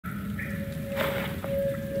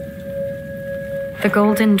The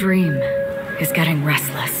golden dream is getting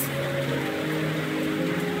restless.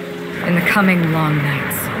 In the coming long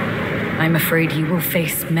nights, I'm afraid you will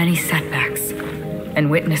face many setbacks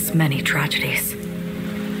and witness many tragedies.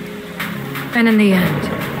 And in the end,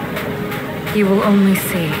 you will only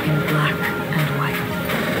see in black and white.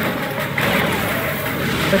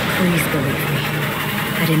 But please believe me,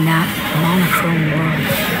 that in that monochrome world,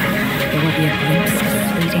 there will be a glimpse of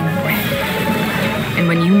fleeting red. And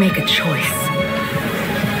when you make a choice,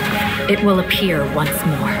 it will appear once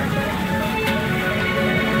more.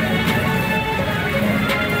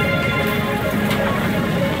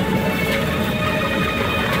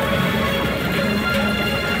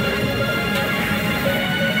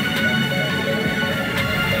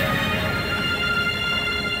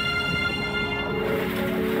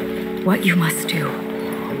 What you must do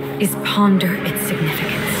is ponder its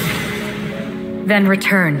significance, then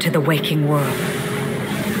return to the waking world.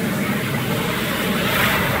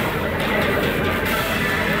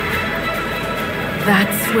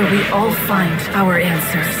 That's where we all find our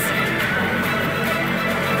answers.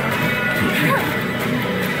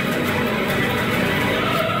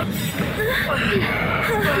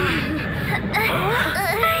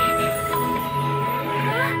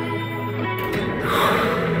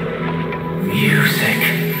 Music.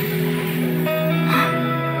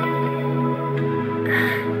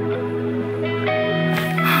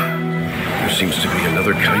 There seems to be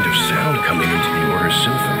another kind of sound coming into the Order's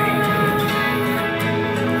symphony.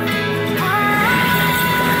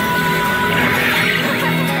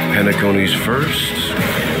 Penacony's first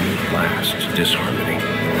and last disharmony.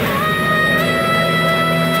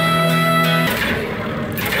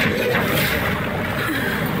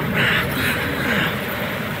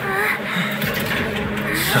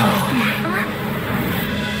 So,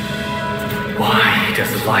 why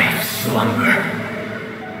does life slumber?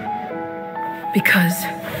 Because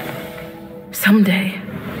someday,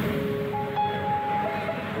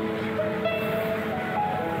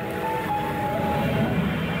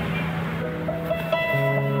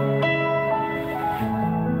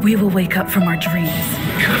 we will wake up from our dreams.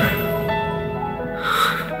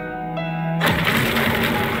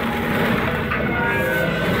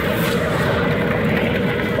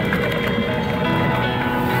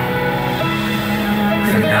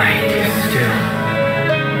 The night is still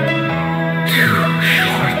too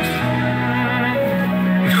short.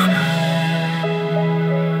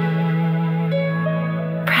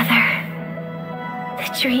 Brother, the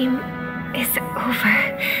dream is over.